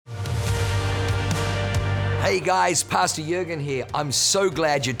Hey guys, Pastor Jurgen here. I'm so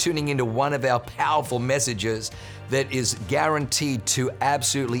glad you're tuning into one of our powerful messages that is guaranteed to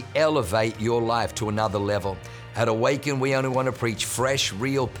absolutely elevate your life to another level. At Awaken, we only want to preach fresh,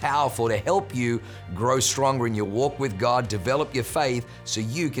 real, powerful to help you grow stronger in your walk with God, develop your faith so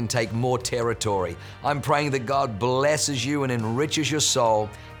you can take more territory. I'm praying that God blesses you and enriches your soul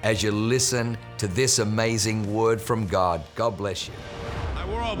as you listen to this amazing word from God. God bless you.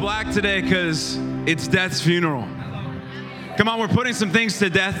 We're all black today because it's death's funeral. Come on, we're putting some things to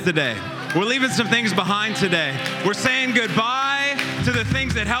death today. We're leaving some things behind today. We're saying goodbye to the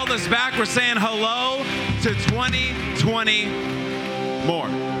things that held us back. We're saying hello to 2020 more.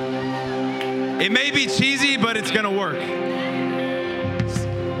 It may be cheesy, but it's going to work.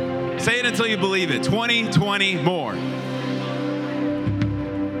 Say it until you believe it. 2020 more.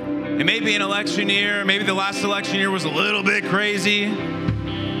 It may be an election year. Maybe the last election year was a little bit crazy.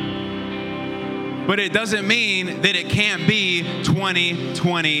 But it doesn't mean that it can't be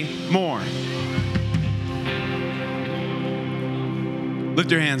 2020 more.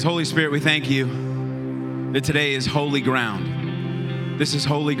 Lift your hands. Holy Spirit, we thank you that today is holy ground. This is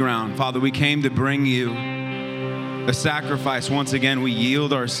holy ground. Father, we came to bring you a sacrifice. Once again, we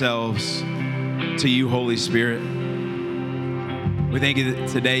yield ourselves to you, Holy Spirit. We thank you that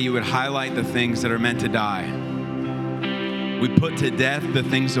today you would highlight the things that are meant to die. We put to death the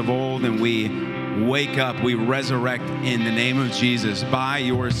things of old, and we wake up, we resurrect in the name of Jesus by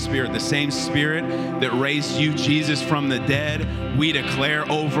your Spirit. The same Spirit that raised you, Jesus, from the dead, we declare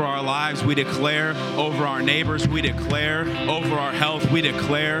over our lives, we declare over our neighbors, we declare over our health, we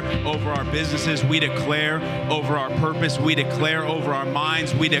declare over our businesses, we declare over our purpose, we declare over our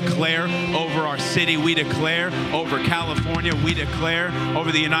minds, we declare over our city, we declare over California, we declare over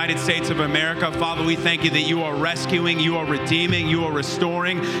the United States of America. Father, we thank you that you are rescuing, you are redeeming, you are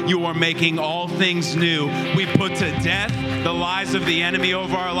restoring, you are making all things new. We put to death the lies of the enemy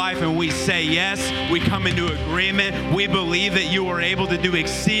over our life, and we say yes. We come into agreement. We believe that you are able to do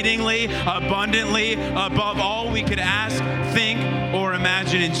exceedingly, abundantly, above all we could ask, think, or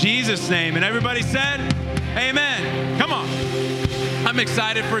imagine, in Jesus' name. And everybody said, amen. Come on. I'm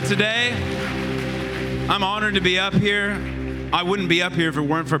excited for today. I'm honored to be up here. I wouldn't be up here if it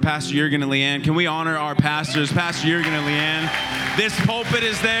weren't for Pastor Jurgen and Leanne. Can we honor our pastors, Pastor Jurgen and Leanne? This pulpit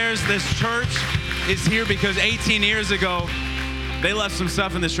is theirs. This church is here because 18 years ago, they left some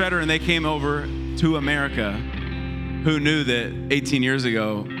stuff in the shredder and they came over to America. Who knew that 18 years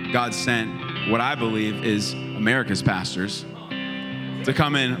ago, God sent what I believe is America's pastors to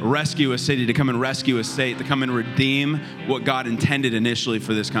come and rescue a city, to come and rescue a state, to come and redeem what God intended initially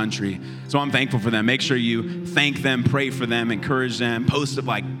for this country. So I'm thankful for them. Make sure you thank them, pray for them, encourage them, post it,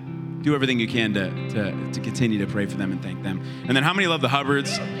 do everything you can to continue to pray for them and thank them. And then how many love the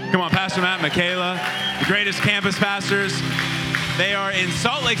Hubbards? Come on, Pastor Matt, Michaela, the greatest campus pastors. They are in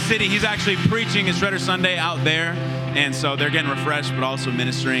Salt Lake City. He's actually preaching his Shredder Sunday out there. And so they're getting refreshed, but also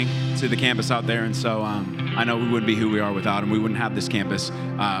ministering to the campus out there. And so I know we wouldn't be who we are without them. We wouldn't have this campus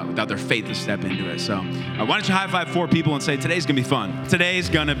without their faith to step into it. So why don't you high five 4 people and say, today's going to be fun. Today's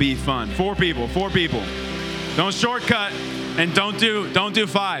going to be fun. 4 people. Don't shortcut and don't do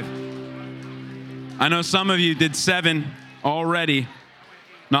 5. I know some of you did 7 already.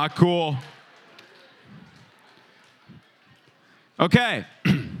 Not cool. Okay.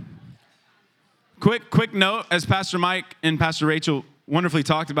 Quick note, as Pastor Mike and Pastor Rachel wonderfully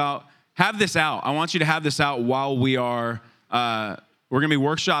talked about, have this out. I want you to have this out while we are, we're going to be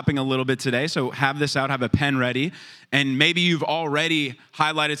workshopping a little bit today, so have this out, have a pen ready, and maybe you've already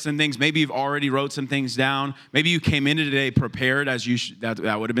highlighted some things, maybe you've already wrote some things down, maybe you came into today prepared as you should,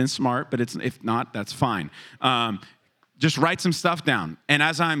 that would have been smart, but if not, that's fine. Just write some stuff down, and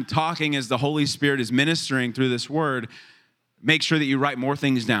as I'm talking, as the Holy Spirit is ministering through this word, make sure that you write more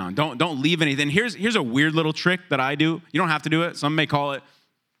things down. Don't leave anything. Here's a weird little trick that I do. You don't have to do it. Some may call it,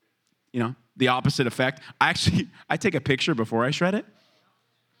 the opposite effect. I take a picture before I shred it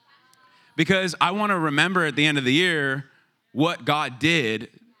because I want to remember at the end of the year what God did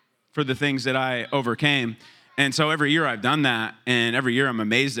for the things that I overcame. And so every year I've done that, and every year I'm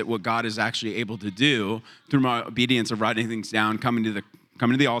amazed at what God is actually able to do through my obedience of writing things down, coming to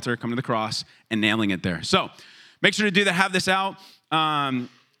the altar, coming to the cross, and nailing it there. So make sure to do that. Have this out.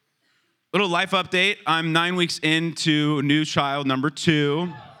 Little life update. I'm 9 weeks into new child number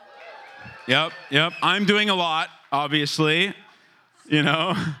 2. Yep. I'm doing a lot, obviously.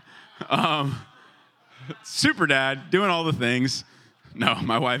 Super dad, doing all the things. No,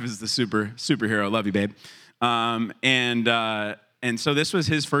 my wife is the superhero. Love you, babe. And so this was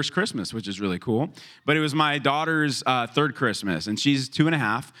his first Christmas, which is really cool. But it was my daughter's third Christmas, and she's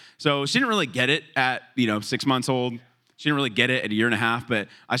 2.5. So she didn't really get it at 6 months old. She didn't really get it at 1.5 years, but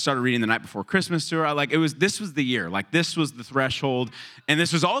I started reading the night before Christmas to her. This was the year. This was the threshold. And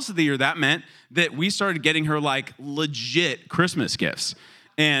this was also the year that meant that we started getting her legit Christmas gifts.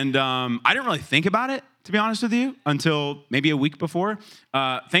 And I didn't really think about it, to be honest with you, until maybe a week before.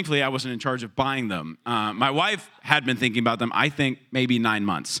 Thankfully, I wasn't in charge of buying them. My wife had been thinking about them, I think, maybe 9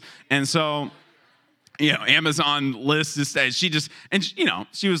 months. And so, Amazon list is, she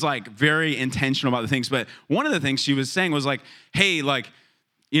was very intentional about the things. But one of the things she was saying was hey,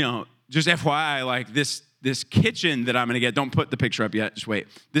 just FYI, this kitchen that I'm going to get, don't put the picture up yet, just wait.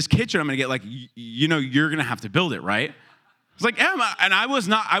 This kitchen I'm going to get, you're going to have to build it, right? It's Emma, and I was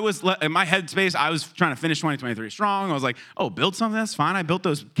in my headspace, I was trying to finish 2023 strong. I was build something, that's fine. I built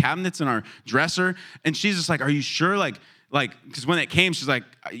those cabinets in our dresser. And she's just are you sure? Because when it came, she's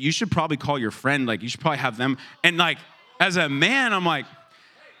you should probably call your friend. You should probably have them. And as a man, I'm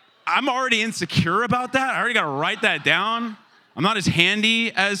I'm already insecure about that. I already got to write that down. I'm not as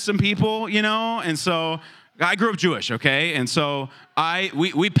handy as some people, And so I grew up Jewish, okay? And so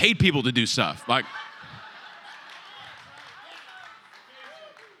we paid people to do stuff.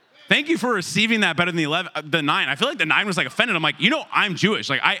 Thank you for receiving that better than the 9. I feel like the 9 was offended. I'm I'm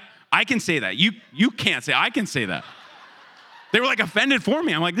Jewish. I can say that. You can't say. I can say that. They were offended for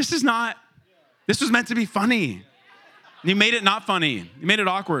me. I'm this was meant to be funny. You made it not funny. You made it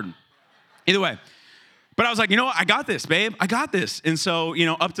awkward. Either way. But I was what? I got this, babe. I got this. And so,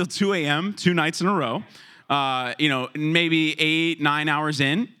 up till 2 a.m., 2 nights in a row, maybe 8, 9 hours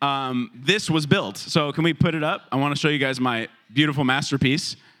in, this was built. So can we put it up? I want to show you guys my beautiful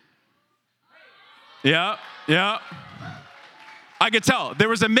masterpiece. Yeah. I could tell. There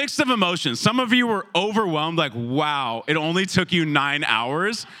was a mix of emotions. Some of you were overwhelmed, wow, it only took you 9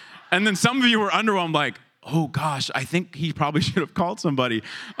 hours. And then some of you were underwhelmed, oh gosh, I think he probably should have called somebody.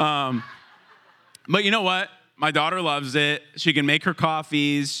 But you know what? My daughter loves it. She can make her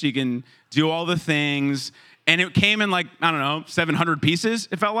coffees. She can do all the things. And it came in 700 pieces,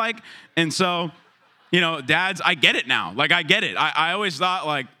 it felt like. And so, dads, I get it now. I get it. I always thought,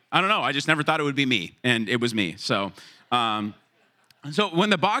 I don't know. I just never thought it would be me. And it was me. So, so when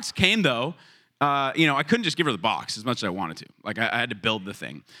the box came, though, I couldn't just give her the box as much as I wanted to. I had to build the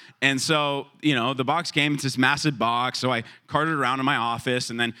thing. And so, the box came. It's this massive box. So I carted it around in my office.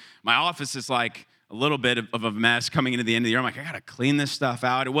 And then my office is a little bit of a mess coming into the end of the year. I'm I got to clean this stuff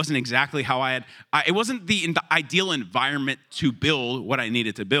out. It wasn't exactly how it wasn't the ideal environment to build what I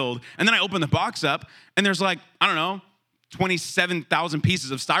needed to build. And then I opened the box up, and there's I don't know, 27,000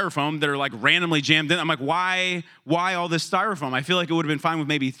 pieces of styrofoam that are randomly jammed in. I'm why all this styrofoam? I feel it would have been fine with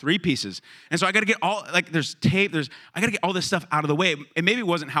maybe 3 pieces. And so I got to get all, there's tape, I got to get all this stuff out of the way. And maybe it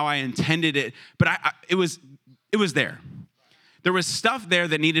wasn't how I intended it, but it was there. There was stuff there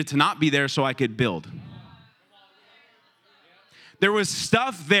that needed to not be there so I could build. There was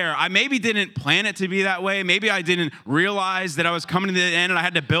stuff there. I maybe didn't plan it to be that way. Maybe I didn't realize that I was coming to the end and I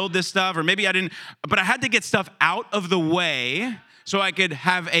had to build this stuff, or maybe I didn't, but I had to get stuff out of the way so I could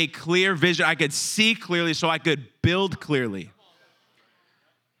have a clear vision. I could see clearly so I could build clearly.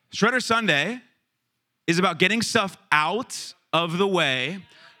 Shredder Sunday is about getting stuff out of the way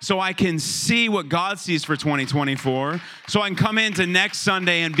so I can see what God sees for 2024, so I can come into next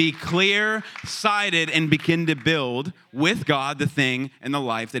Sunday and be clear-sighted and begin to build with God the thing and the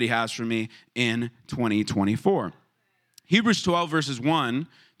life that he has for me in 2024. Hebrews 12, verses 1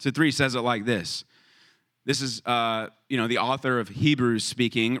 to 3 says it like this. This is, the author of Hebrews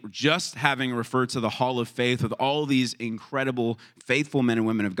speaking, just having referred to the hall of faith with all these incredible, faithful men and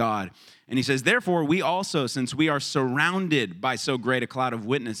women of God. And he says, therefore, we also, since we are surrounded by so great a cloud of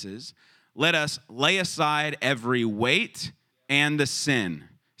witnesses, let us lay aside every weight and the sin.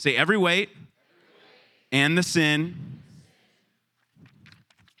 Say, every weight and the sin.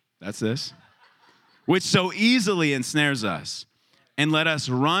 That's this. Which so easily ensnares us. And let us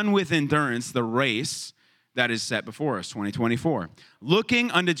run with endurance the race that is set before us, 2024.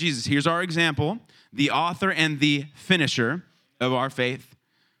 Looking unto Jesus. Here's our example. The author and the finisher of our faith,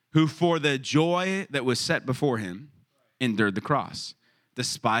 who for the joy that was set before him endured the cross,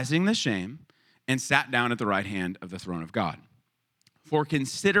 despising the shame, and sat down at the right hand of the throne of God. For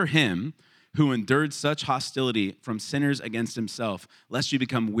consider him who endured such hostility from sinners against himself, lest you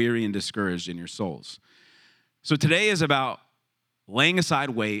become weary and discouraged in your souls. So today is about laying aside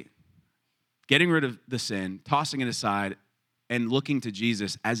weight, getting rid of the sin, tossing it aside, and looking to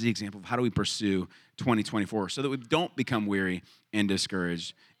Jesus as the example of how do we pursue 2024 so that we don't become weary and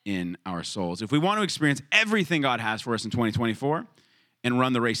discouraged in our souls. If we want to experience everything God has for us in 2024 and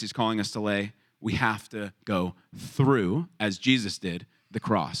run the race he's calling us to lay, we have to go through, as Jesus did, the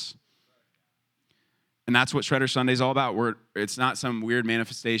cross. And that's what Shredder Sunday is all about. It's not some weird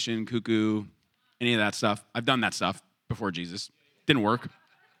manifestation, cuckoo, any of that stuff. I've done that stuff before Jesus. Didn't work.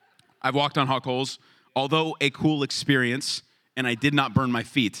 I've walked on hot coals, although a cool experience, and I did not burn my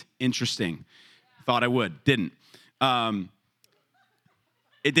feet. Interesting. Thought I would. Didn't.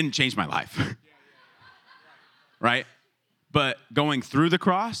 It didn't change my life. Right? But going through the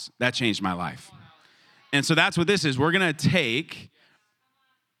cross, that changed my life. And so that's what this is. We're going to take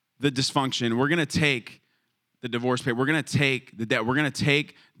the dysfunction. We're going to take the divorce paper. We're going to take the debt. We're going to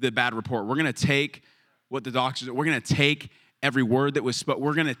take the bad report. We're going to take what the doctors, we're going to take every word that was spoken.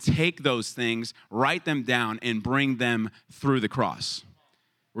 We're going to take those things, write them down, and bring them through the cross.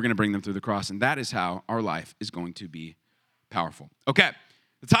 We're going to bring them through the cross. And that is how our life is going to be powerful. Okay.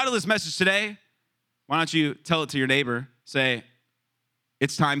 The title of this message today, why don't you tell it to your neighbor? Say,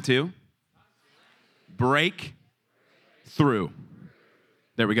 it's time to break through.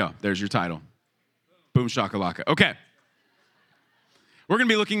 There we go. There's your title. Boom shakalaka. Okay. We're going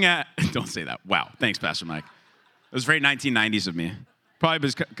to be looking at, don't say that. Wow. Thanks, Pastor Mike. It was very 1990s of me. Probably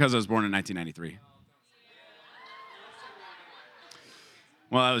because I was born in 1993.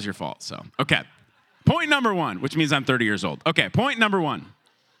 Well, that was your fault, so. Okay. Point number one, which means I'm 30 years old. Okay, point number one.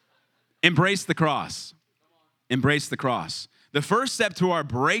 Embrace the cross. Embrace the cross. The first step to our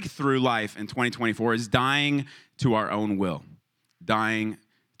breakthrough life in 2024 is dying to our own will. Dying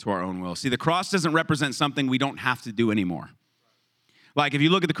to our own will. See, the cross doesn't represent something we don't have to do anymore. Like, if you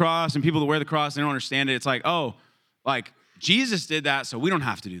look at the cross and people that wear the cross, they don't understand it. It's like, oh, like, Jesus did that, so we don't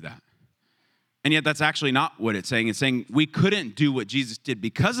have to do that. And yet that's actually not what it's saying. It's saying we couldn't do what Jesus did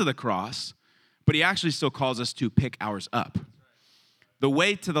because of the cross, but he actually still calls us to pick ours up. The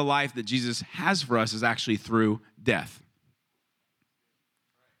way to the life that Jesus has for us is actually through death.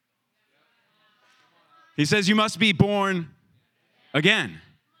 He says you must be born again.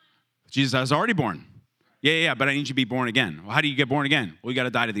 Jesus, I was already born. Yeah, but I need you to be born again. Well, how do you get born again? Well, you got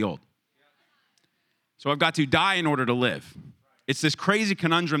to die to the old. So I've got to die in order to live. It's this crazy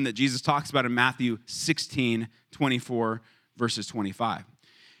conundrum that Jesus talks about in Matthew 16, 24, verses 25.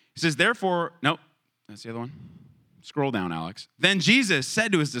 He says, therefore, nope, that's the other one. Scroll down, Alex. Then Jesus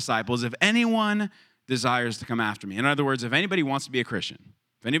said to his disciples, if anyone desires to come after me, in other words, if anybody wants to be a Christian,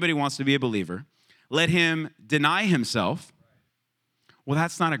 if anybody wants to be a believer, let him deny himself. Well,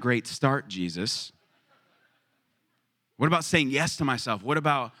 that's not a great start, Jesus. What about saying yes to myself? What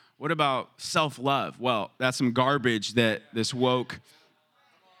about self-love? Well, that's some garbage that this woke.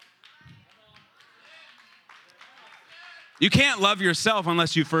 You can't love yourself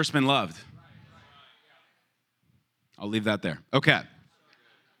unless you've first been loved. I'll leave that there. Okay.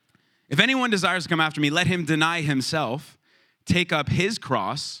 If anyone desires to come after me, let him deny himself, take up his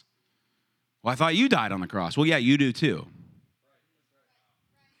cross. Well, I thought you died on the cross. Well, yeah, you do too.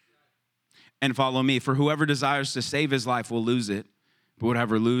 And follow me. For whoever desires to save his life will lose it, but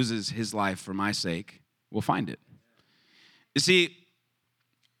whoever loses his life for my sake will find it. You see,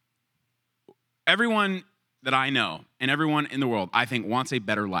 everyone that I know and everyone in the world, I think, wants a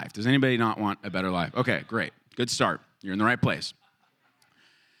better life. Does anybody not want a better life? Okay, great. Good start. You're in the right place.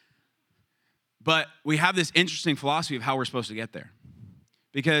 But we have this interesting philosophy of how we're supposed to get there.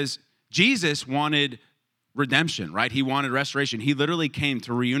 Because Jesus wanted redemption, right? He wanted restoration. He literally came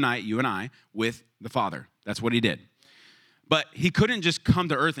to reunite you and I with the Father. That's what he did. But he couldn't just come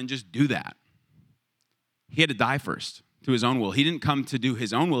to earth and just do that. He had to die first to his own will. He didn't come to do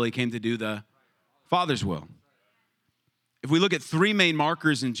his own will. He came to do the Father's will. If we look at three main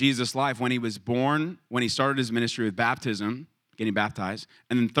markers in Jesus' life, when he was born, when he started his ministry with baptism, getting baptized,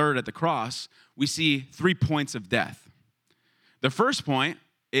 and then third at the cross, we see 3 points of death. The first point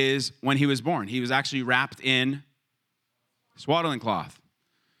is when he was born. He was actually wrapped in swaddling cloth.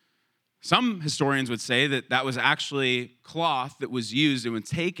 Some historians would say that that was actually cloth that was used and was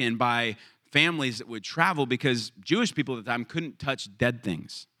taken by families that would travel because Jewish people at the time couldn't touch dead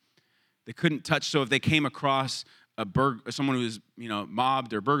things. They couldn't touch, so if they came across someone who was,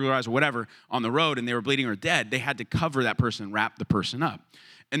 mobbed or burglarized or whatever on the road and they were bleeding or dead, they had to cover that person, wrap the person up.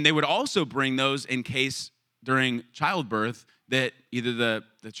 And they would also bring those in case during childbirth that either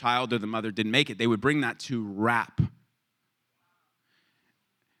the child or the mother didn't make it. They would bring that to wrap.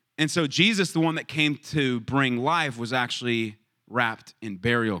 And so Jesus, the one that came to bring life, was actually wrapped in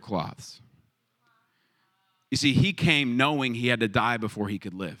burial cloths. You see, he came knowing he had to die before he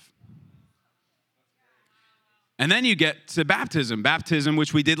could live. And then you get to baptism. Baptism,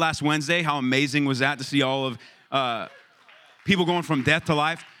 which we did last Wednesday. How amazing was that to see all of people going from death to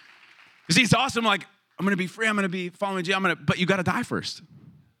life? See, it's awesome, like, I'm gonna be free, I'm gonna be following Jesus, but you gotta die first.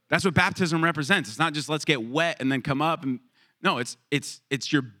 That's what baptism represents. It's not just let's get wet and then come up. No, it's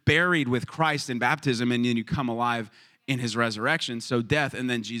you're buried with Christ in baptism and then you come alive in his resurrection. So death and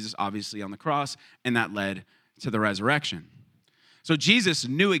then Jesus obviously on the cross, and that led to the resurrection. So Jesus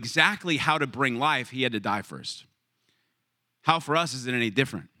knew exactly how to bring life. He had to die first. How for us is it any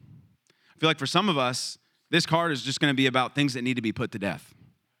different? I feel like for some of us, this card is just gonna be about things that need to be put to death.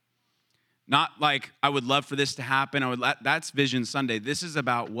 Not like, I would love for this to happen. That's Vision Sunday. This is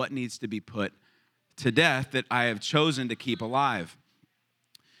about what needs to be put to death that I have chosen to keep alive.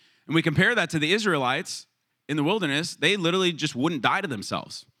 And we compare that to the Israelites in the wilderness. They literally just wouldn't die to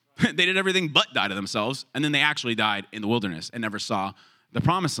themselves. They did everything but die to themselves, and then they actually died in the wilderness and never saw the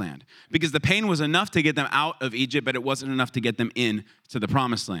promised land. Because the pain was enough to get them out of Egypt, but it wasn't enough to get them in to the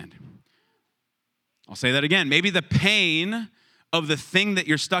promised land. I'll say that again. Maybe the pain of the thing that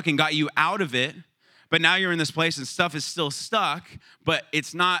you're stuck in got you out of it, but now you're in this place and stuff is still stuck, but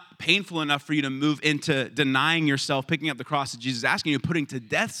it's not painful enough for you to move into denying yourself, picking up the cross that Jesus is asking you, putting to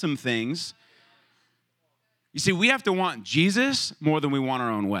death some things. You see, we have to want Jesus more than we want our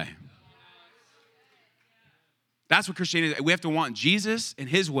own way. That's what Christianity is. We have to want Jesus and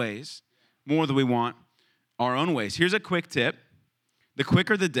his ways more than we want our own ways. Here's a quick tip. The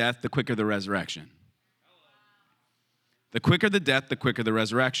quicker the death, the quicker the resurrection. The quicker the death, the quicker the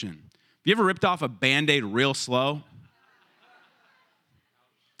resurrection. Have you ever ripped off a Band-Aid real slow?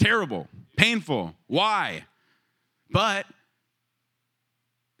 Terrible, painful. Why? But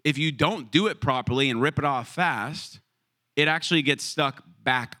if you don't do it properly and rip it off fast, it actually gets stuck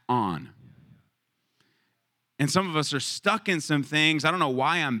back on. And some of us are stuck in some things. I don't know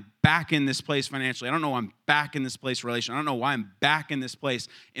why I'm back in this place financially. I don't know why I'm back in this place relationally. I don't know why I'm back in this place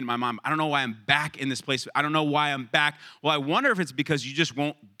in my mom. I don't know why I'm back in this place. I don't know why I'm back. Well, I wonder if it's because you just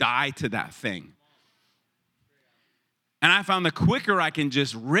won't die to that thing. And I found the quicker I can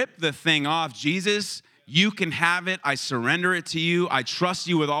just rip the thing off, Jesus, you can have it. I surrender it to you. I trust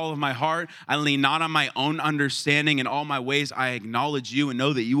you with all of my heart. I lean not on my own understanding. In all my ways, I acknowledge you and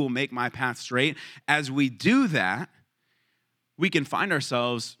know that you will make my path straight. As we do that, we can find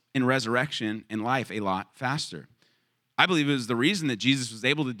ourselves in resurrection in life a lot faster. I believe it was the reason that Jesus was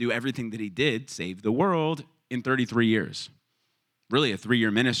able to do everything that he did, save the world, in 33 years. Really, a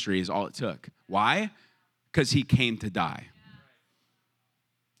 3-year ministry is all it took. Why? Because he came to die.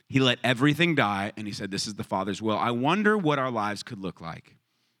 He let everything die, and he said, this is the Father's will. I wonder what our lives could look like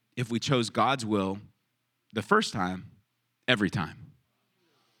if we chose God's will the first time, every time.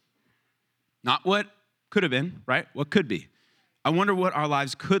 Not what could have been, right? What could be. I wonder what our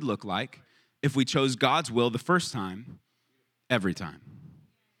lives could look like if we chose God's will the first time, every time.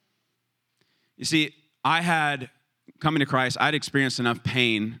 You see, coming to Christ, I'd experienced enough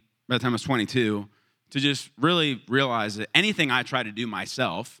pain by the time I was 22 to just really realize that anything I tried to do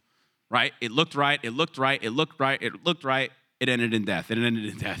myself, right? It looked right, it looked right, it looked right, it looked right, it ended in death, it ended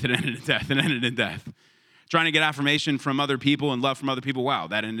in death, it ended in death, it ended in death. Trying to get affirmation from other people and love from other people, wow,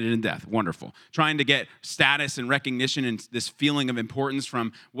 that ended in death, wonderful. Trying to get status and recognition and this feeling of importance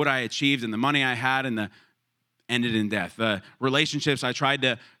from what I achieved and the money I had and ended in death. The relationships I tried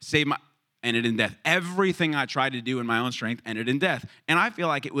to save ended in death. Everything I tried to do in my own strength ended in death. And I feel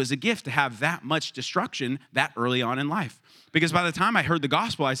like it was a gift to have that much destruction that early on in life. Because by the time I heard the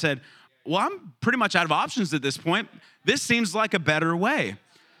gospel, I said, well, I'm pretty much out of options at this point. This seems like a better way.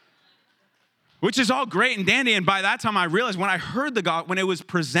 Which is all great and dandy. And by that time, I realized when I heard the gospel, when it was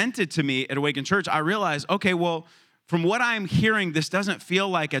presented to me at Awaken Church, I realized, okay, well, from what I'm hearing, this doesn't feel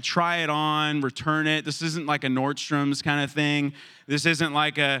like a try it on, return it. This isn't like a Nordstrom's kind of thing. This isn't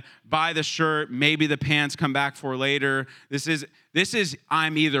like a buy the shirt, maybe the pants come back for later. This is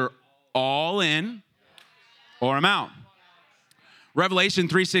I'm either all in or I'm out. Revelation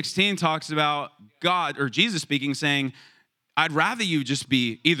 3:16 talks about God or Jesus speaking, saying, I'd rather you just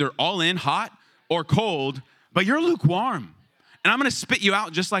be either all in, hot, or cold, but you're lukewarm. And I'm going to spit you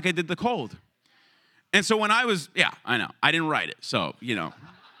out just like I did the cold. And so when I know. I didn't write it. So,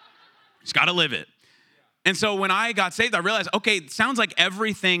 just got to live it. And so when I got saved, I realized, okay, it sounds like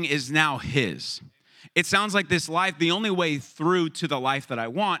everything is now his. It sounds like this life, the only way through to the life that I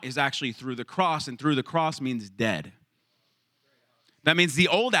want is actually through the cross. And through the cross means dead. That means the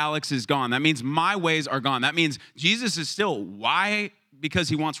old Alex is gone. That means my ways are gone. That means Jesus is still, why? Because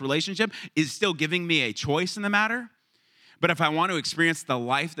he wants relationship, is still giving me a choice in the matter. But if I want to experience the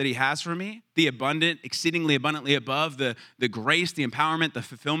life that he has for me, the abundant, exceedingly abundantly above, the grace, the empowerment, the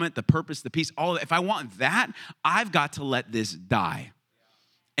fulfillment, the purpose, the peace, all of it, if I want that, I've got to let this die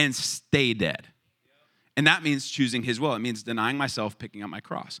and stay dead. And that means choosing his will. It means denying myself, picking up my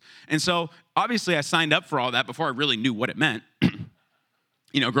cross. And so obviously I signed up for all that before I really knew what it meant.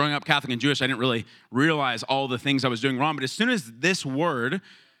 Growing up Catholic and Jewish, I didn't really realize all the things I was doing wrong. But as soon as this word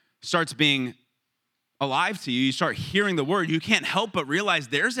starts being alive to you, you start hearing the word, you can't help but realize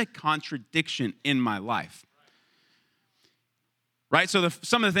there's a contradiction in my life. Right? So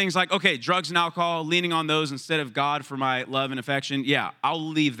some of the things like, okay, drugs and alcohol, leaning on those instead of God for my love and affection. Yeah, I'll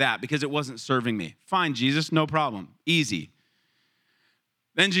leave that because it wasn't serving me. Fine, Jesus, no problem. Easy.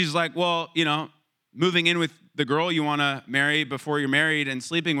 Then Jesus is like, well, moving in with the girl you want to marry before you're married and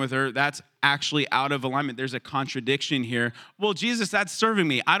sleeping with her, that's actually out of alignment. There's a contradiction here. Well, Jesus, that's serving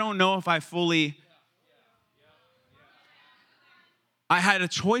me. I don't know if I had a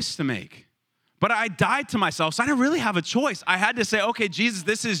choice to make. But I died to myself, so I didn't really have a choice. I had to say, okay, Jesus,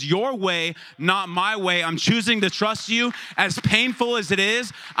 this is your way, not my way. I'm choosing to trust you. As painful as it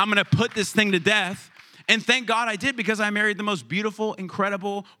is, I'm going to put this thing to death. And thank God I did, because I married the most beautiful,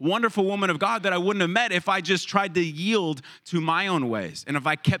 incredible, wonderful woman of God that I wouldn't have met if I just tried to yield to my own ways and if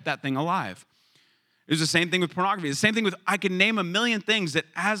I kept that thing alive. It was the same thing with pornography. The same thing with, I could name a million things that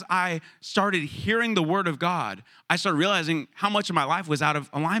as I started hearing the word of God, I started realizing how much of my life was out of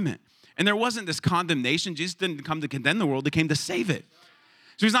alignment. And there wasn't this condemnation. Jesus didn't come to condemn the world. He came to save it.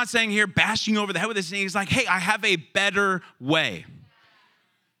 So he's not saying here, bashing you over the head with this thing. He's like, hey, I have a better way.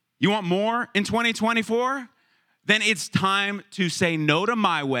 You want more in 2024? Then it's time to say no to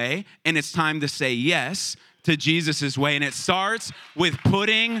my way, and it's time to say yes to Jesus' way. And it starts with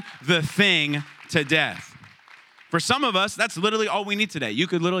putting the thing to death. For some of us, that's literally all we need today. You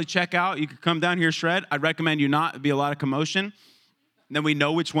could literally check out. You could come down here, shred. I'd recommend you not. It'd be a lot of commotion. Then we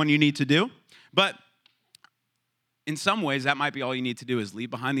know which one you need to do. But in some ways, that might be all you need to do is leave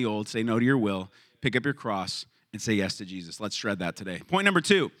behind the old, say no to your will, pick up your cross, and say yes to Jesus. Let's shred that today. Point number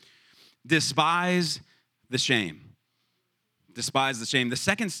 2, despise the shame. Despise the shame. The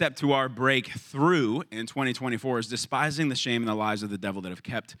second step to our breakthrough in 2024 is despising the shame and the lies of the devil that have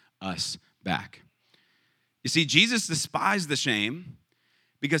kept us back. You see, Jesus despised the shame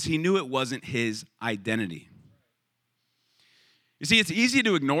because he knew it wasn't his identity. You see, it's easy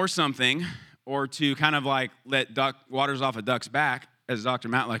to ignore something or to kind of like let waters off a duck's back, as Dr.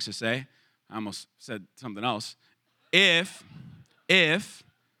 Matt likes to say. I almost said something else. If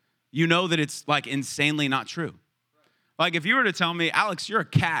you know that it's like insanely not true. Like if you were to tell me, Alex, you're a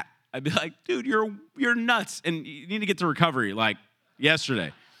cat, I'd be like, dude, you're nuts and you need to get to recovery like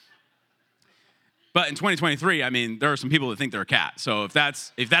yesterday. But in 2023, I mean, there are some people that think they're a cat. So if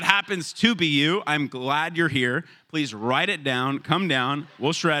that happens to be you, I'm glad you're here. Please write it down, come down,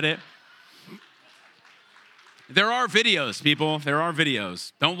 we'll shred it. There are videos, people. There are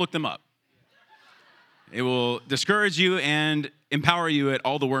videos. Don't look them up. It will discourage you and empower you at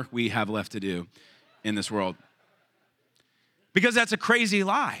all the work we have left to do in this world. Because that's a crazy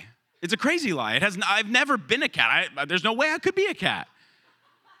lie. It's a crazy lie. I've never been a cat. There's no way I could be a cat.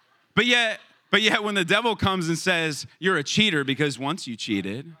 But yet when the devil comes and says, you're a cheater because once you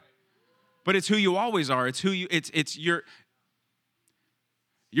cheated, but it's who you always are.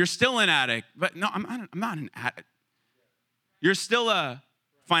 You're still an addict. But no, I'm not an addict. You're still a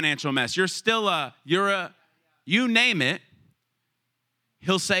financial mess. You name it,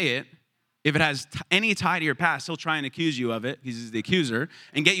 he'll say it. If it has any tie to your past, he'll try and accuse you of it. He's the accuser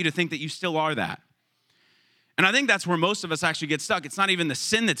and get you to think that you still are that. And I think that's where most of us actually get stuck. It's not even the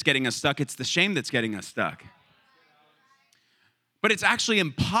sin that's getting us stuck. It's the shame that's getting us stuck. But it's actually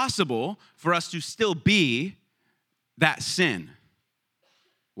impossible for us to still be that sin.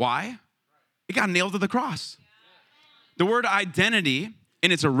 Why? It got nailed to the cross. The word identity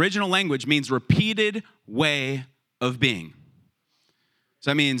in its original language means repeated way of being. So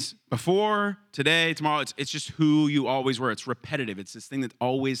that means before, today, tomorrow, it's just who you always were. It's repetitive. It's this thing that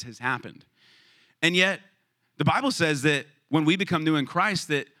always has happened. And yet, the Bible says that when we become new in Christ,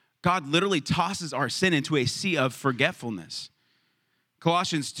 that God literally tosses our sin into a sea of forgetfulness.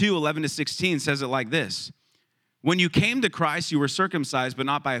 Colossians 2:11-16 says it like this. When you came to Christ, you were circumcised, but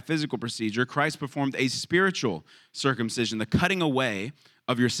not by a physical procedure. Christ performed a spiritual circumcision, the cutting away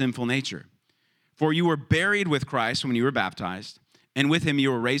of your sinful nature. For you were buried with Christ when you were baptized, and with him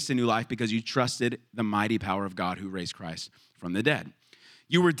you were raised to new life because you trusted the mighty power of God who raised Christ from the dead.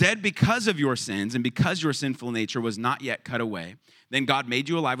 You were dead because of your sins, and because your sinful nature was not yet cut away. Then God made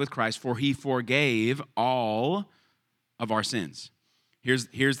you alive with Christ, for he forgave all of our sins.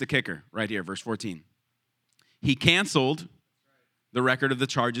 Here's the kicker right here, verse 14. He canceled the record of the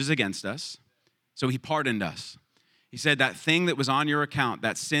charges against us, so he pardoned us. He said that thing that was on your account,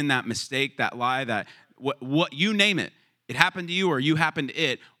 that sin, that mistake, that lie, that what you name it, it happened to you or you happened to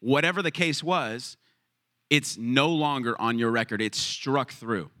it, whatever the case was, it's no longer on your record. It's struck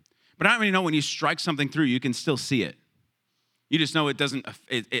through. But I don't really know when you strike something through, you can still see it. You just know it doesn't,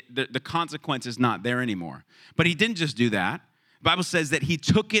 the consequence is not there anymore. But he didn't just do that. The Bible says that he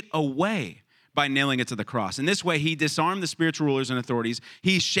took it away by nailing it to the cross. In this way, he disarmed the spiritual rulers and authorities.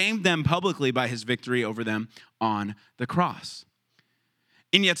 He shamed them publicly by his victory over them on the cross.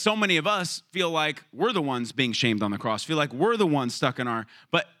 And yet so many of us feel like we're the ones being shamed on the cross, feel like we're the ones stuck in our,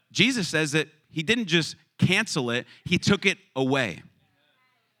 but Jesus says that he didn't just cancel it, he took it away.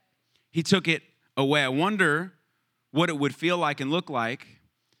 He took it away. I wonder what it would feel like and look like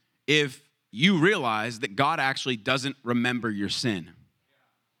if you realize that God actually doesn't remember your sin.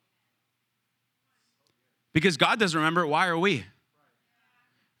 Because God doesn't remember it, why are we?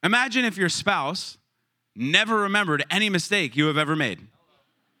 Imagine if your spouse never remembered any mistake you have ever made.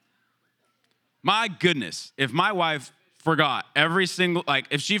 My goodness, if my wife forgot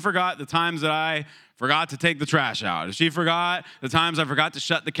if she forgot the times that I forgot to take the trash out, if she forgot the times I forgot to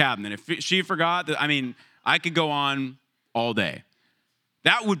shut the cabinet, if she forgot I could go on all day.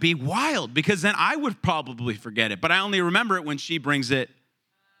 That would be wild because then I would probably forget it, but I only remember it when she brings it.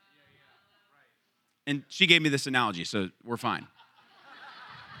 And she gave me this analogy, so we're fine.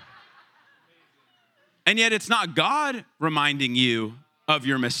 And yet it's not God reminding you of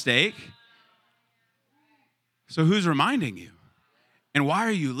your mistake. So who's reminding you? And why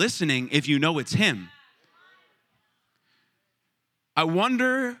are you listening if you know it's him? I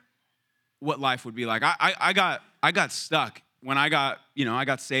wonder what life would be like. I got stuck when I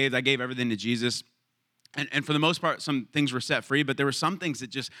got saved. I gave everything to Jesus. And for the most part, some things were set free, but there were some things that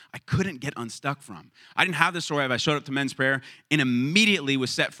just I couldn't get unstuck from. I didn't have this story of I showed up to men's prayer and immediately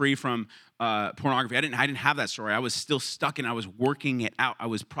was set free from pornography. I didn't have that story. I was still stuck and I was working it out. I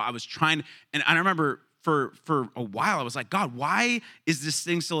was trying, and I remember for a while I was like, God, why is this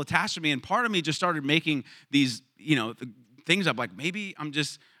thing still attached to me? And part of me just started making these, things up. Like maybe I'm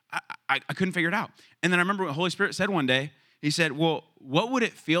just I couldn't figure it out. And then I remember what the Holy Spirit said one day. He said, well, what would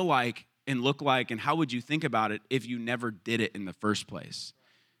it feel like and look like, and how would you think about it if you never did it in the first place?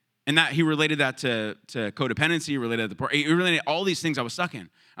 And that he related that to codependency, he related all these things I was stuck in.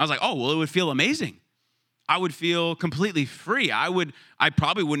 I was like, oh, well, it would feel amazing. I would feel completely free. I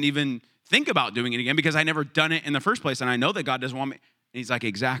probably wouldn't even think about doing it again because I never done it in the first place, and I know that God doesn't want me. And he's like,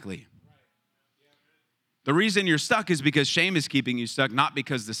 exactly. The reason you're stuck is because shame is keeping you stuck, not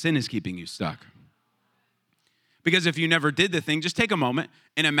because the sin is keeping you stuck. Because if you never did the thing, just take a moment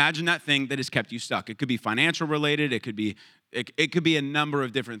and imagine that thing that has kept you stuck. It could be financial related. It could be a number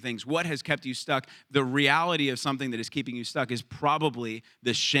of different things. What has kept you stuck? The reality of something that is keeping you stuck is probably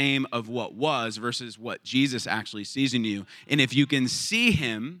the shame of what was versus what Jesus actually sees in you. And if you can see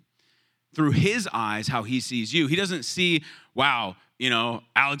him through his eyes, how he sees you, he doesn't see, wow,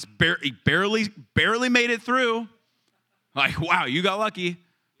 Alex barely made it through. Like, wow, you got lucky.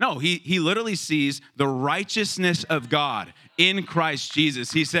 No, he literally sees the righteousness of God in Christ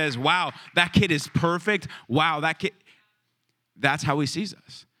Jesus. He says, wow, that kid is perfect. Wow, that's how he sees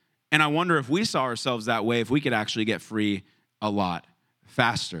us. And I wonder if we saw ourselves that way, if we could actually get free a lot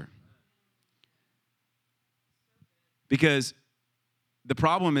faster. Because the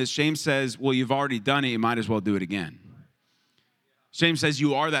problem is shame says, well, you've already done it, you might as well do it again. Shame says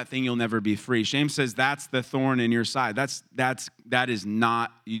you are that thing, you'll never be free. Shame says that's the thorn in your side. That is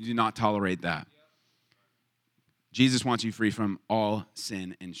not, you do not tolerate that. Jesus wants you free from all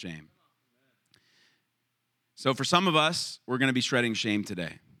sin and shame. So for some of us, we're going to be shredding shame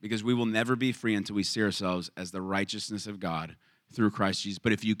today because we will never be free until we see ourselves as the righteousness of God through Christ Jesus.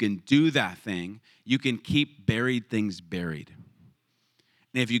 But if you can do that thing, you can keep buried things buried.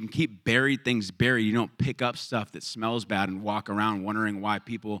 And if you can keep buried things buried, you don't pick up stuff that smells bad and walk around wondering why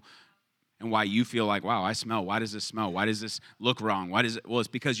people and why you feel like, wow, I smell. Why does this smell? Why does this look wrong? Well, it's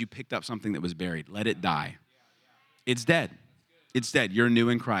because you picked up something that was buried. Let it die. It's dead. It's dead. You're new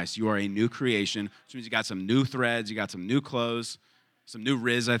in Christ. You are a new creation, which means you got some new threads, you got some new clothes, some new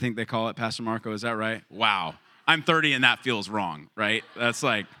Riz, I think they call it. Pastor Marco, is that right? Wow. I'm 30 and that feels wrong, right? That's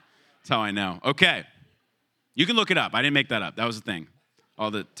how I know. Okay. You can look it up. I didn't make that up. That was the thing. All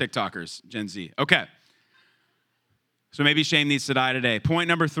the TikTokers, Gen Z. Okay. So maybe shame needs to die today. Point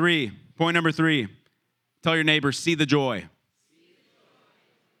number three. Tell your neighbor, see the joy.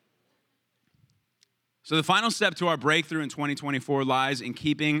 So the final step to our breakthrough in 2024 lies in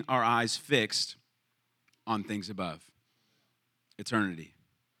keeping our eyes fixed on things above. Eternity.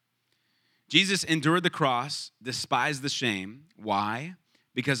 Jesus endured the cross, despised the shame. Why?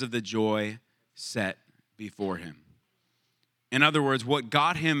 Because of the joy set before him. In other words, what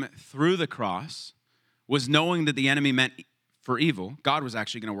got him through the cross was knowing that the enemy meant for evil. God was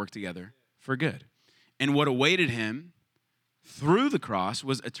actually going to work together for good. And what awaited him through the cross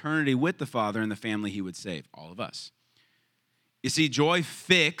was eternity with the Father and the family he would save, all of us. You see, joy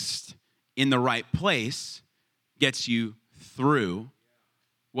fixed in the right place gets you through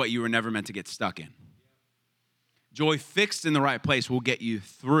what you were never meant to get stuck in. Joy fixed in the right place will get you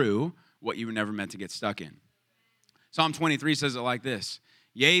through what you were never meant to get stuck in. Psalm 23 says it like this: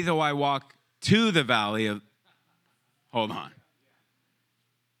 yea, though I walk to the valley of, hold on.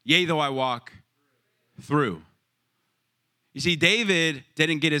 Yea, though I walk through. You see, David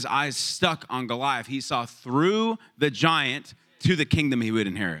didn't get his eyes stuck on Goliath. He saw through the giant to the kingdom he would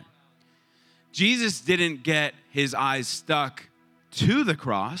inherit. Jesus didn't get his eyes stuck to the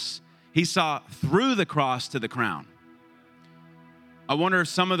cross. He saw through the cross to the crown. I wonder if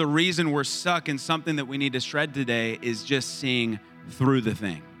some of the reason we're stuck in something that we need to shred today is just seeing through the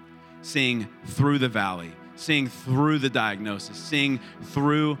thing, seeing through the valley, seeing through the diagnosis, seeing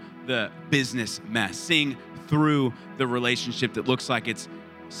through the business mess, seeing through the relationship that looks like it's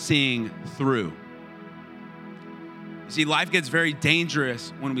seeing through. You see, life gets very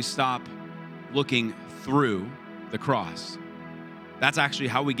dangerous when we stop looking through the cross. That's actually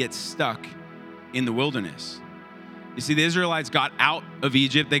how we get stuck in the wilderness. You see, the Israelites got out of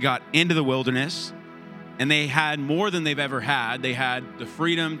Egypt, they got into the wilderness, and they had more than they've ever had. They had the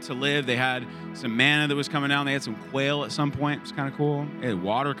freedom to live. They had some manna that was coming down. They had some quail at some point. It was kind of cool. They had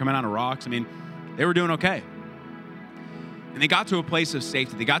water coming out of rocks. I mean, they were doing okay. And they got to a place of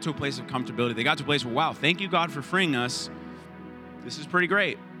safety. They got to a place of comfortability. They got to a place where, wow, thank you, God, for freeing us. This is pretty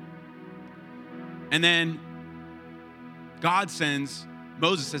great. And then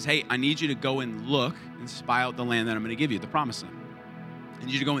Moses says, hey, I need you to go and look and spy out the land that I'm going to give you, the promised land. I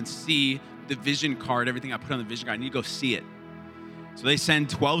need you to go and see the vision card, everything I put on the vision card. I need to go see it. So they send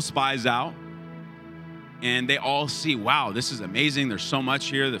 12 spies out, and they all see, wow, this is amazing. There's so much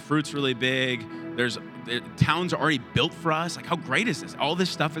here. The fruit's really big. The towns are already built for us. Like, how great is this? All this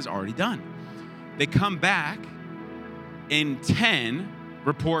stuff is already done. They come back, and 10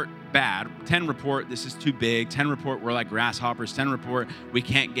 report bad. 10 report, this is too big. 10 report, we're like grasshoppers. 10 report, we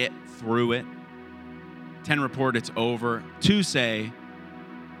can't get through it. 10 report, it's over. 2 say,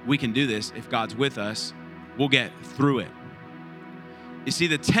 we can do this. If God's with us, we'll get through it. You see,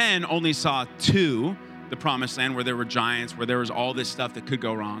 the 10 only saw 2, the promised land, where there were giants, where there was all this stuff that could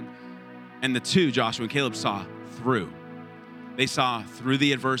go wrong. And the 2, Joshua and Caleb, saw through. They saw through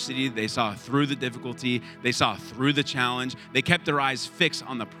the adversity. They saw through the difficulty. They saw through the challenge. They kept their eyes fixed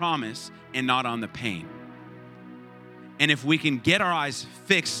on the promise and not on the pain. And if we can get our eyes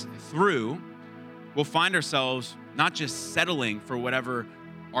fixed through, we'll find ourselves not just settling for whatever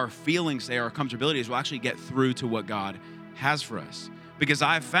our feelings say, our comfortability is. We'll actually get through to what God has for us. Because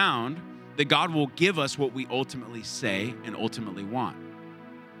I've found that God will give us what we ultimately say and ultimately want.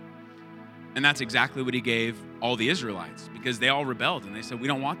 And that's exactly what he gave all the Israelites, because they all rebelled and they said, we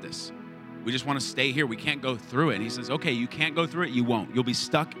don't want this. We just want to stay here. We can't go through it. And he says, okay, you can't go through it. You won't. You'll be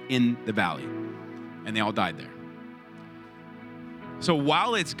stuck in the valley. And they all died there. So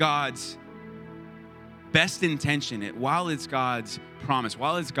while it's God's best intention, while it's God's promise,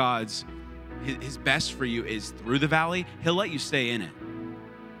 while it's his best for you is through the valley, he'll let you stay in it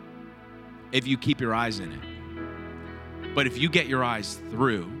if you keep your eyes in it. But if you get your eyes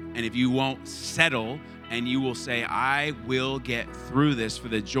through, and if you won't settle and you will say, I will get through this, for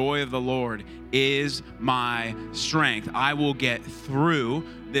the joy of the Lord is my strength, I will get through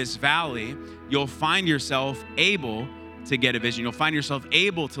this valley, you'll find yourself able to get a vision. You'll find yourself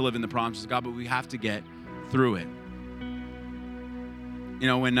able to live in the promises of God, but we have to get through it. You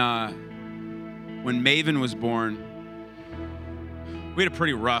know, when Maven was born, we had a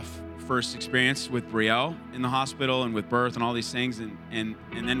pretty rough first experience with Brielle in the hospital and with birth and all these things. And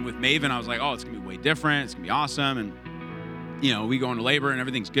then with Maven, I was like, oh, it's going to be way different. It's going to be awesome. And, you know, we go into labor and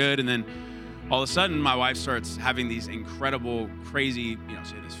everything's good. And then all of a sudden, my wife starts having these incredible, crazy,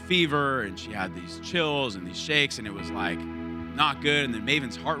 she had this fever and she had these chills and these shakes, and it was like not good. And then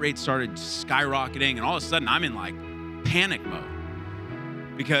Maven's heart rate started skyrocketing. And all of a sudden, I'm in like panic mode,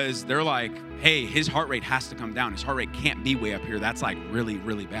 because they're like, hey, his heart rate has to come down. His heart rate can't be way up here. That's like really,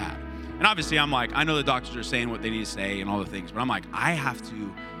 really bad. And obviously I'm like, I know the doctors are saying what they need to say and all the things, but I'm like, I have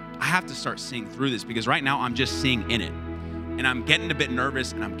to start seeing through this, because right now I'm just seeing in it. And I'm getting a bit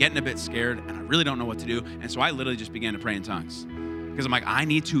nervous and I'm getting a bit scared and I really don't know what to do. And so I literally just began to pray in tongues, because I'm like, I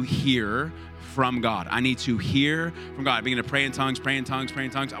need to hear from God. I need to hear from God. I began to pray in tongues.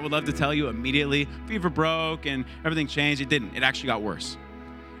 I would love to tell you immediately, fever broke and everything changed. It didn't. It actually got worse.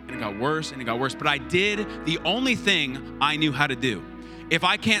 And it got worse and it got worse. But I did the only thing I knew how to do. if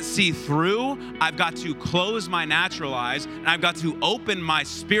I can't see through, I've got to close my natural eyes and I've got to open my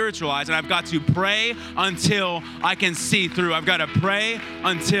spiritual eyes and I've got to pray until I can see through. I've got to pray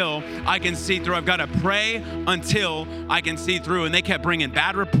until I can see through. I've got to pray until I can see through. And they kept bringing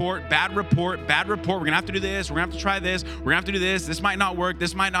bad report, bad report, bad report. We're gonna have to do this. We're gonna have to try this. We're gonna have to do this. This might not work.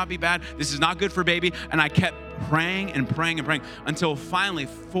 This might not be bad. This is not good for baby. And I kept praying and praying and praying until finally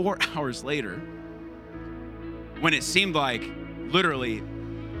 4 hours later, when it seemed like literally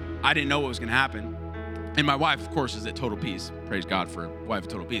I didn't know what was going to happen. And my wife, of course, is at total peace. Praise God for a wife of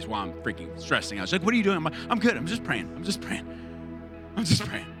total peace while I'm freaking stressing out. She's like, what are you doing? I'm like, I'm good. I'm just praying. I'm just praying. I'm just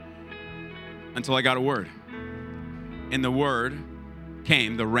praying. Until I got a word. And the word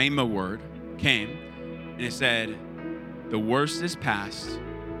came, the Rhema word came, and it said, the worst is past,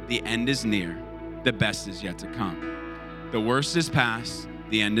 the end is near, the best is yet to come. The worst is past,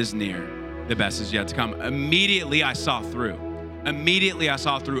 the end is near, the best is yet to come. Immediately I saw through. Immediately I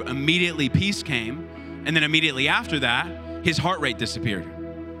saw through. Immediately peace came. And then immediately after that, his heart rate disappeared.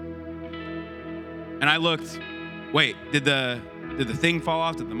 And I looked, wait, did the thing fall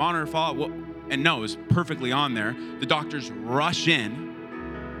off? Did the monitor fall off? Well, and no, it was perfectly on there. The doctors rush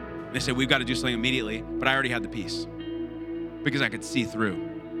in. They said, we've got to do something immediately. But I already had the peace because I could see through.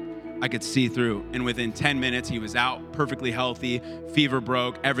 I could see through. And within 10 minutes, he was out, perfectly healthy, fever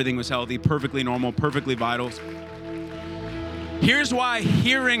broke, everything was healthy, perfectly normal, perfectly vital. Here's why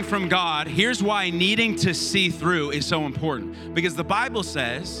hearing from God, here's why needing to see through is so important. Because the Bible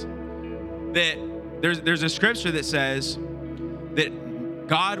says that there's a scripture that says that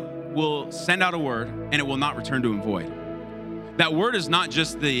God will send out a word and it will not return to him void. That word is not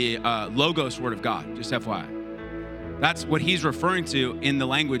just the Logos word of God, just FYI. That's what he's referring to in the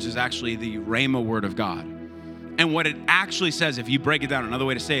language is actually the Rhema word of God. And what it actually says, if you break it down, another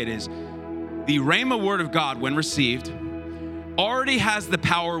way to say it is, the Rhema word of God, when received, already has the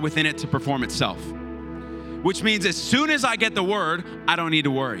power within it to perform itself. Which means as soon as I get the word, I don't need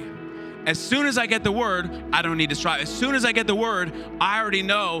to worry. As soon as I get the word, I don't need to strive. As soon as I get the word, I already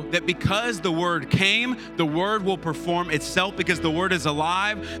know that because the word came, the word will perform itself because the word is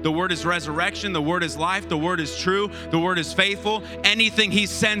alive, the word is resurrection, the word is life, the word is true, the word is faithful. Anything he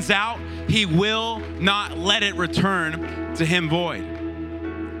sends out, he will not let it return to him void.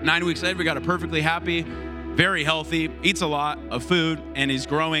 9 weeks later, we got a perfectly happy, very healthy, eats a lot of food, and he's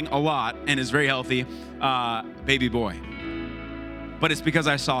growing a lot and is very healthy baby boy. But it's because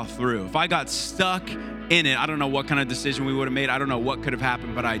I saw through. If I got stuck in it, I don't know what kind of decision we would have made. I don't know what could have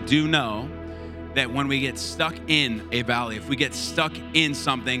happened, but I do know that when we get stuck in a valley, if we get stuck in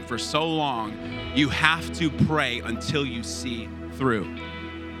something for so long, you have to pray until you see through.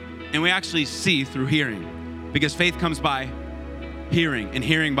 And we actually see through hearing, because faith comes by hearing, and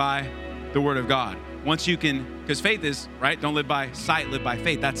hearing by the word of God. Once you can, because faith is, right? Don't live by sight, live by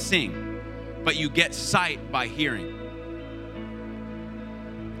faith. That's seeing. But you get sight by hearing.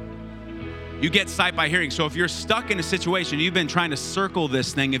 You get sight by hearing. So if you're stuck in a situation, you've been trying to circle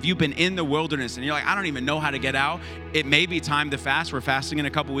this thing, if you've been in the wilderness and you're like, I don't even know how to get out, it may be time to fast. We're fasting in a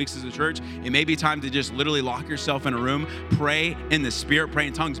couple weeks as a church. It may be time to just literally lock yourself in a room, pray in the spirit, pray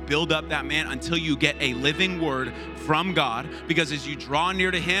in tongues, build up that man until you get a living word from God. Because as you draw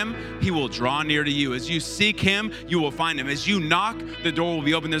near to him, he will draw near to you. As you seek him, you will find him. As you knock, the door will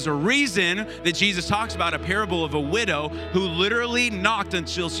be open. There's a reason that Jesus talks about a parable of a widow who literally knocked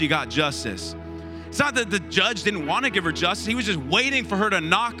until she got justice. It's not that the judge didn't want to give her justice. He was just waiting for her to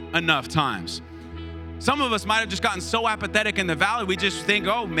knock enough times. Some of us might have just gotten so apathetic in the valley, we just think,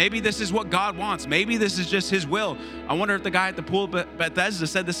 oh, maybe this is what God wants. Maybe this is just his will. I wonder if the guy at the pool at Bethesda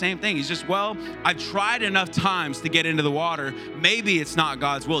said the same thing. He's just, well, I've tried enough times to get into the water. Maybe it's not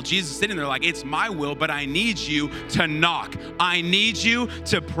God's will. Jesus is sitting there like, it's my will, but I need you to knock. I need you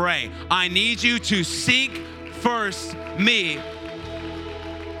to pray. I need you to seek first me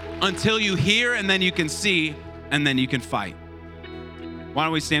until you hear, and then you can see, and then you can fight. Why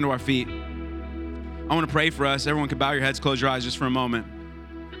don't we stand to our feet? I want to pray for us. Everyone can bow your heads, close your eyes just for a moment.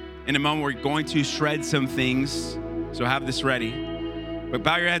 In a moment, we're going to shred some things, so have this ready. But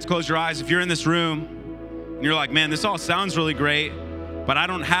bow your heads, close your eyes. If you're in this room, and you're like, man, this all sounds really great, but I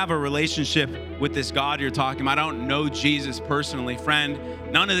don't have a relationship with this God you're talking about. I don't know Jesus personally. Friend,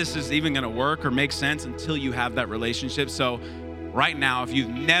 none of this is even going to work or make sense until you have that relationship. So right now, if you've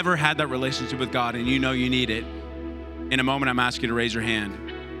never had that relationship with God and you know you need it, in a moment, I'm asking you to raise your hand.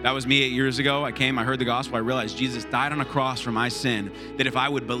 That was me 8 years ago. I came, I heard the gospel. I realized Jesus died on a cross for my sin, that if I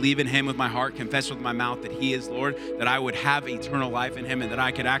would believe in him with my heart, confess with my mouth that he is Lord, that I would have eternal life in him and that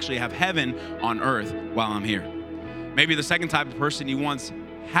I could actually have heaven on earth while I'm here. Maybe the second type of person, you once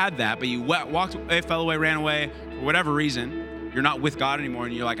had that, but you walked away, fell away, ran away, for whatever reason. you're not with God anymore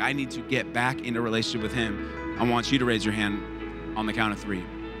and you're like, I need to get back into a relationship with him, I want you to raise your hand on the count of 3.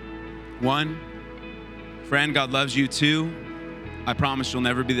 1, friend, God loves you. 2, I promise you'll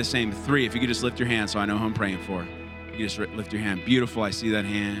never be the same. 3, if you could just lift your hand so I know who I'm praying for. You can just lift your hand. Beautiful, I see that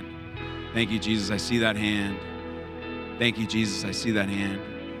hand. Thank you, Jesus, I see that hand. Thank you, Jesus, I see that hand.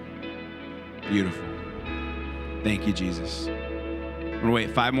 Beautiful. Thank you, Jesus. I'm gonna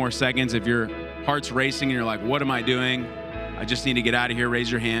wait 5 more seconds. If your heart's racing and you're like, what am I doing? I just need to get out of here.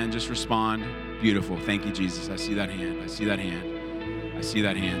 Raise your hand, just respond. Beautiful, thank you, Jesus. I see that hand, I see that hand. I see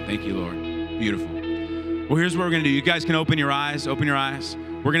that hand, thank you, Lord. Beautiful. Well, here's what we're gonna do. You guys can open your eyes.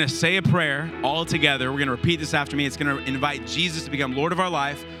 We're gonna say a prayer all together. We're gonna repeat this after me. It's gonna invite Jesus to become Lord of our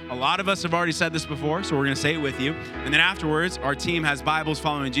life. A lot of us have already said this before, so we're gonna say it with you. And then afterwards, our team has Bibles,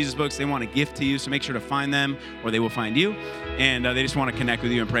 Following Jesus books. They want to gift to you, so make sure to find them or they will find you. And they just wanna connect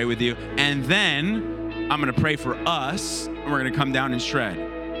with you and pray with you. And then I'm gonna pray for us, and we're gonna come down and shred.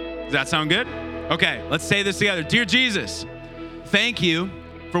 Does that sound good? Okay, let's say this together. Dear Jesus, thank you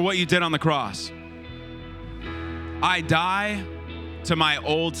for what you did on the cross. I die to my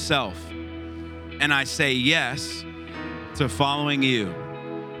old self, and I say yes to following you.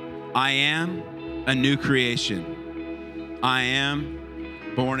 I am a new creation. I am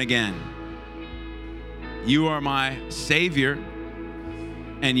born again. You are my Savior,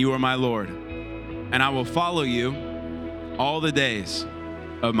 and you are my Lord. And I will follow you all the days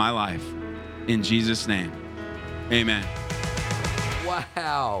of my life. In Jesus' name, amen.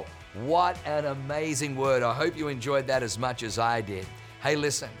 Wow, what an amazing word. I hope you enjoyed that as much as I did. Hey,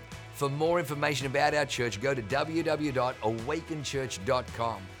 listen, for more information about our church, go to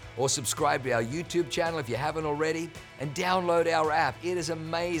www.awakenchurch.com or subscribe to our YouTube channel if you haven't already, and download our app. It is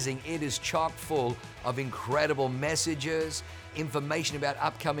amazing. It is chock full of incredible messages, information about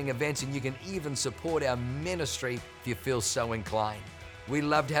upcoming events, and you can even support our ministry if you feel so inclined. We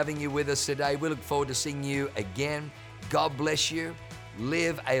loved having you with us today. We look forward to seeing you again. God bless you.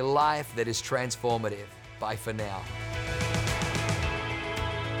 Live a life that is transformative. Bye for now.